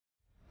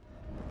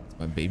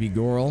My baby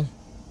girl.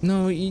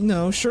 No,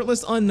 no,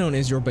 shirtless unknown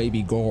is your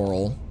baby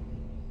girl.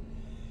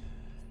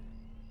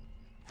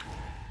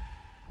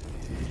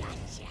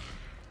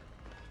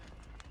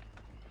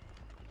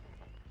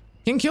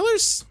 Can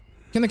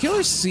the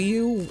killers see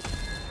you,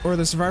 or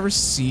the survivors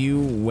see you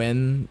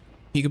when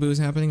peekaboo is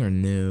happening, or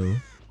no?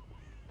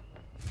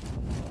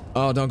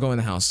 Oh, don't go in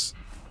the house.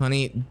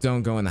 Honey,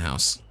 don't go in the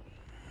house.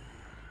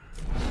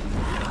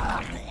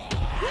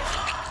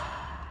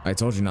 I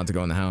told you not to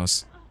go in the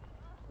house.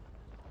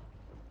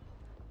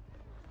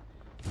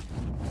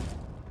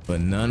 But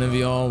none of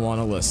y'all want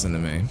to listen to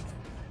me.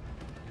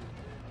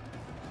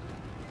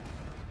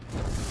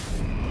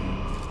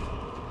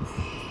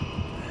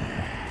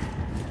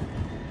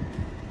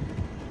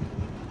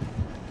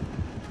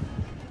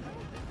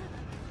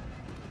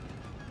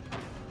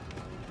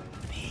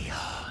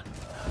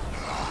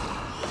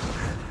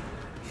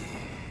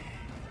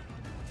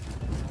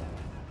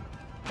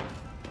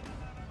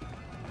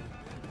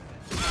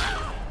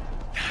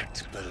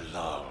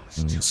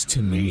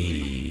 To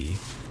me.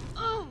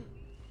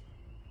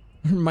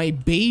 My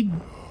babe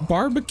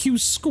barbecue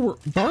squirrels.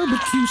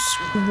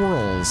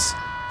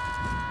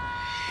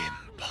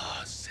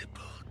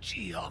 Impossible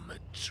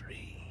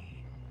geometry.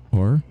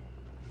 Or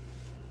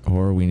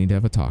we need to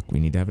have a talk.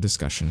 We need to have a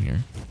discussion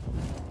here.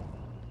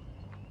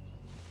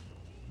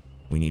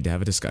 We need to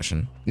have a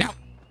discussion. Now!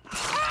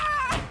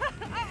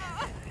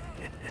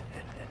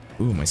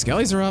 Ooh, my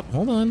skellies are up.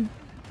 Hold on.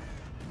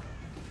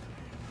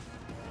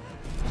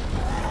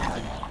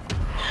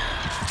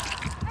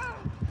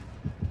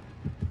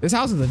 This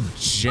house is a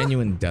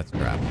genuine death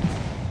trap.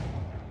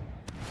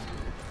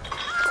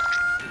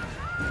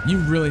 You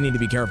really need to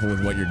be careful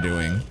with what you're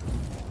doing.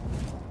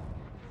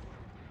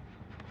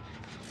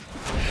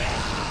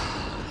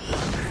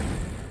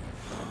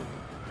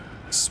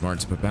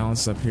 Smart to put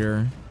balance up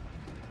here.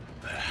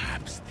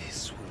 Perhaps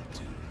this will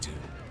do too.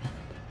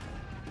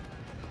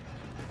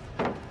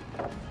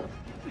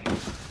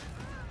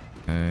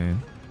 Okay.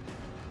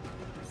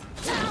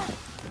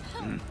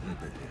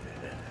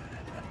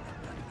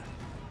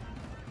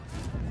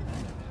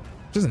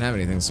 Doesn't have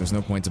anything, so there's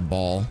no point to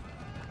ball.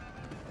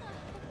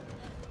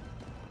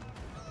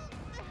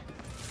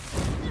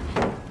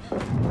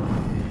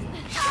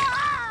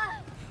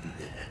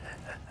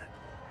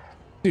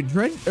 Dude,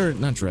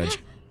 not Dredge.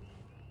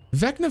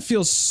 Vecna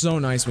feels so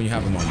nice when you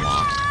have him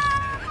unlocked.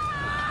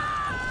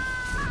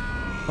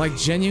 Like,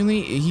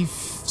 genuinely, he's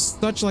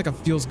such like a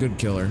feels-good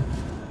killer.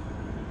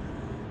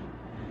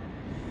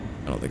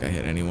 I don't think I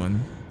hit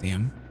anyone.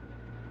 Damn.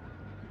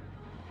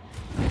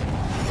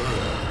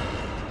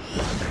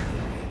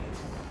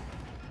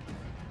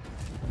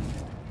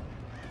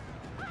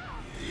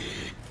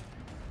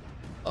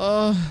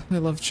 I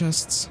love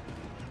chests.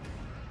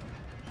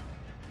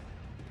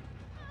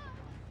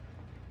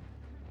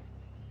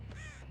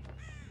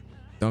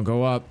 Don't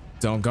go up.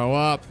 Don't go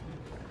up.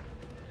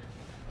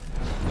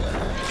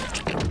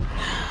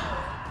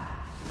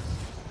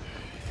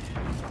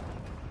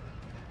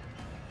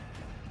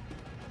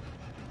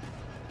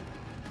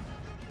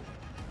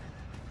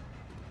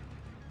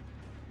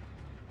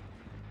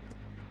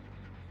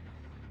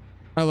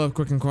 I love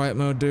quick and quiet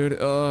mode, dude.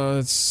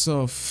 It's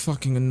so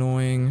fucking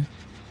annoying.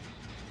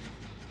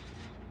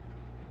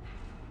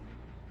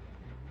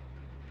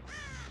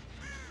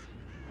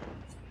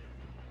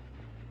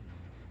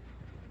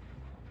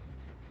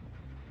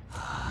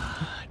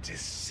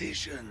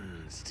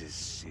 Decisions.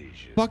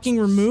 Fucking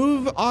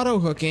remove auto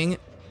hooking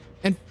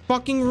and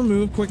fucking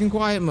remove quick and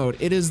quiet mode.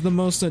 It is the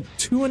most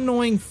two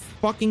annoying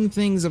fucking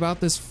things about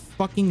this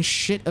fucking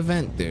shit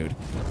event, dude.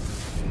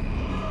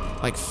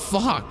 Like,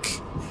 fuck.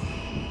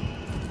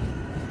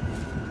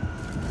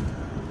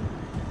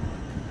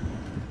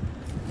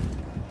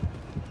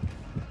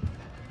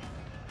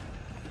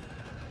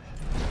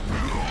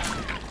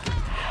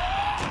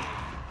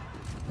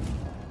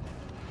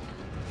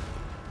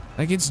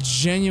 Like, it's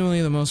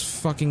genuinely the most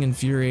fucking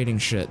infuriating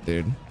shit,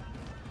 dude.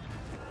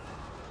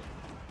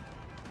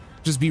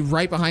 Just be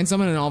right behind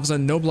someone and all of a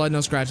sudden no blood,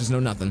 no scratches, no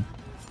nothing.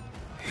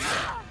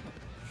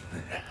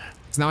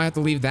 So now I have to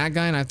leave that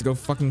guy and I have to go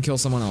fucking kill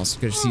someone else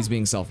because he's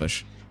being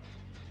selfish.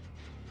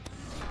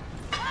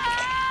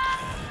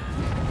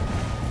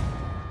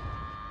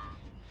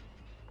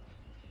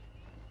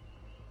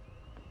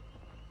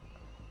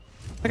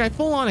 Like, I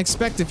full on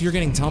expect if you're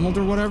getting tumbled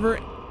or whatever,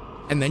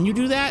 and then you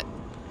do that,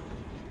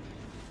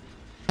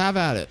 have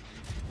at it.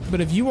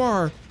 But if you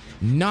are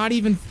not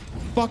even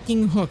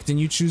fucking hooked and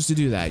you choose to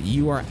do that,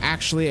 you are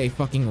actually a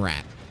fucking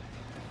rat.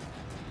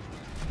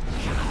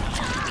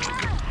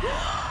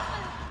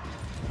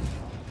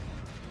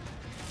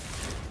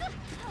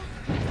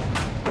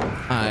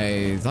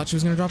 I thought she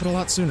was gonna drop it a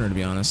lot sooner, to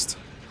be honest.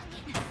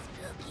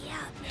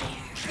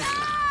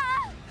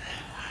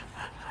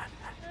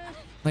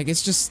 Like,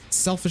 it's just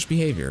selfish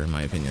behavior, in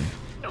my opinion.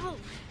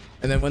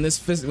 And then when this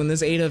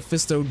Ada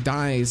Fisto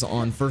dies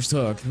on first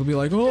hook, he'll be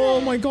like,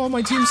 "Oh my god,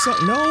 my team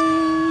sucked." No,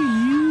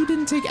 you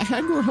didn't take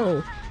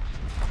aggro.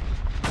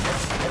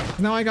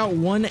 Now I got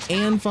 1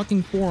 and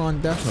fucking 4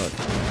 on death hook.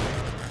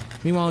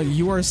 Meanwhile,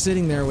 you are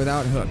sitting there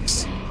without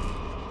hooks.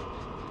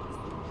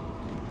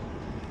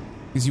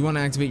 Because you want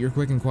to activate your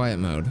quick and quiet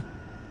mode.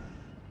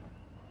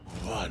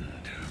 Wonderful.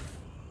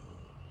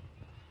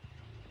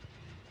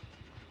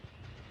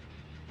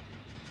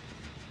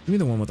 Give me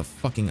the one with the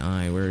fucking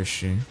eye. Where is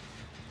she?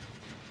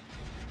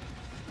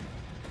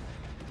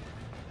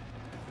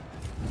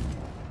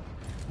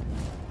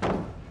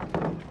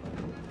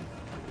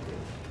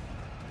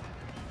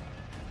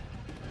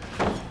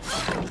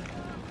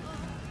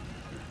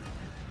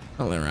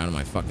 I'll let her out of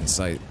my fucking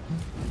sight.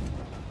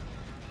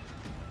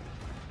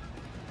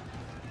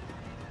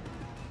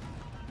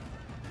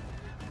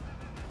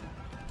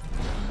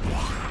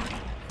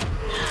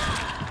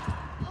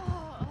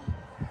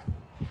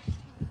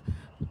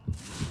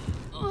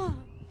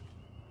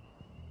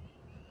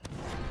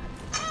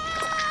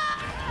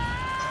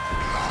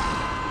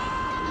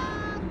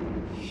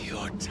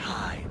 Your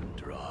time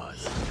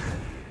draws.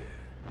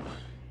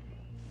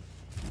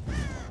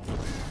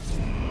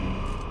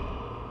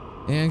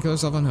 And kill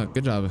yourself on hook.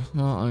 Good job.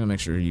 Well, I'm gonna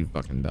make sure you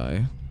fucking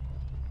die.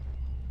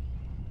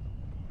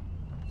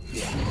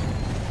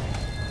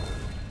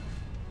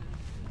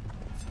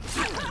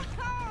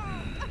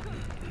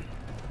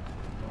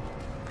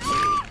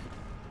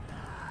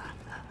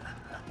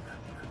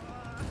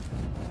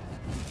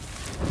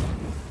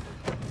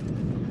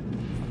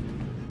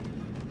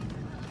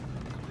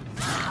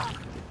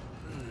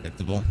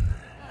 Predictable.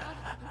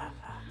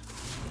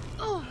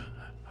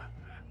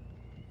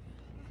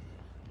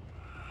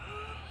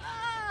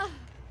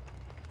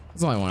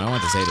 That's all I want. I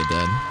want this Ada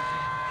dead.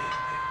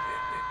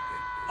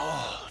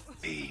 All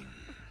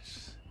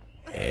things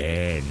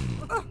And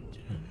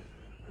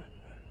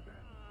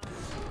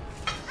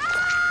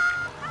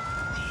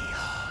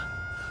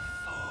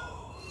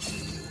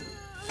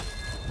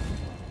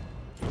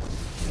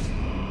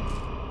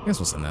I guess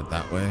we'll send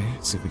that way.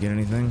 See if we get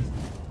anything.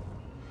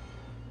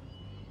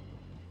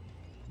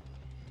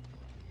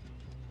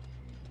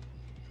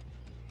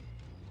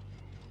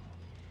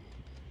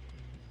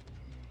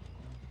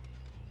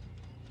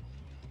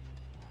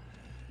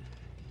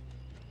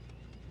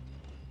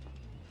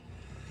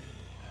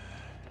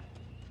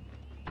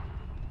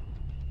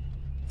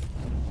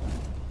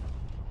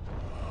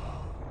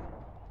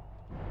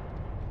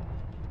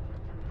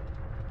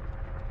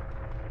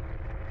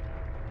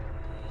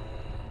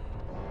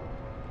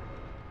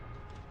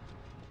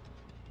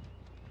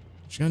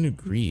 She got new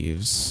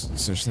Greaves,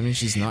 so that means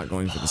she's not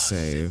going for the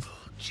save.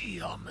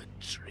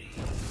 geometry.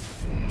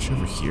 Is she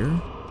over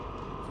here?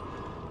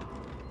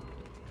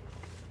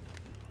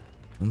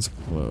 One's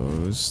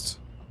closed.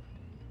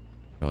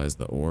 Probably has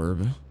the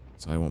orb,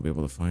 so I won't be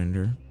able to find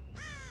her.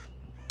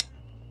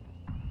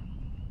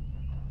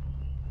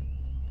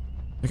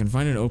 I can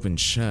find an open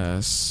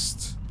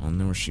chest. I'll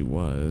know where she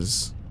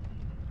was.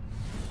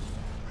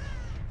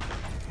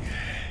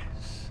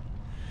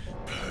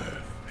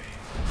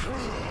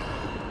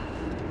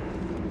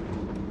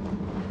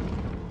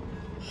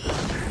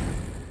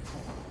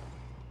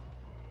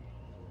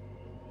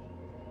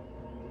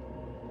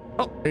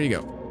 Oh, there you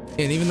go.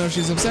 And even though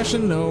she's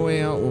obsession, no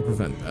way out will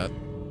prevent that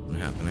from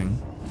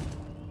happening.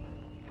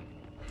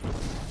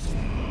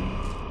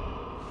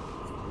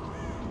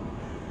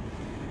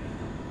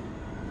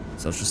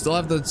 So she'll still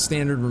have the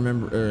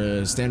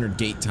standard standard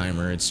gate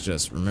timer. It's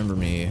just remember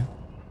me,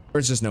 or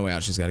it's just no way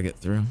out. She's got to get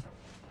through.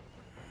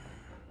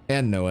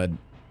 And Noah.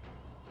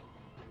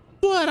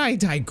 But I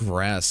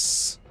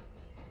digress.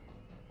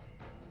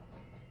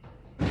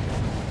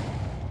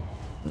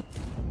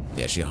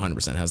 Yeah, she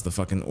 100% has the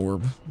fucking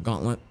orb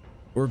gauntlet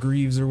or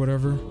Greaves or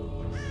whatever.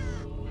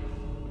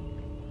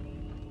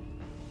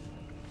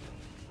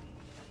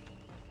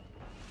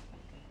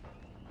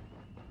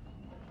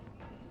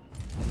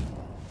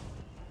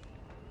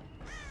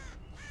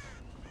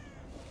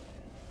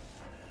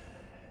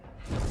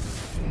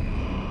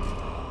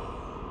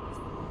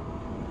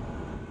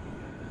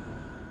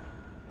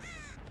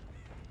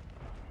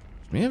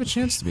 She may have a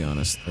chance, to be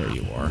honest. There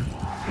you are.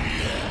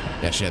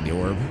 Yeah, she had the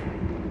orb.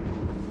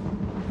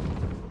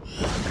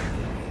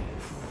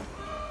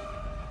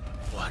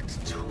 What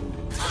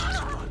tools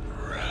to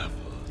unravel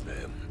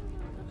them?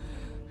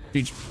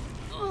 Peach.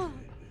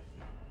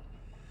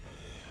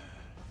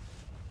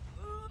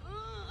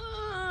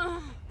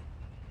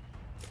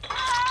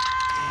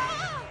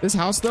 This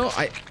house, though,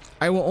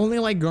 I will only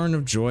like Garden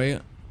of Joy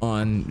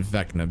on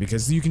Vecna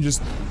because you can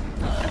just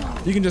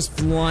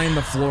line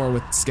the floor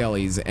with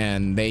skellies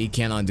and they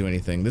cannot do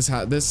anything. This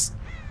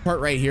part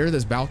right here,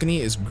 this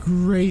balcony, is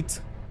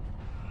great.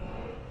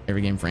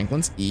 Every game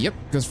Franklin's? Yep,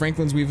 because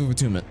Franklin's Weave of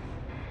Attunement.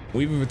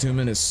 Weave of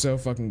Attunement is so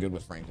fucking good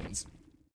with Franklin's.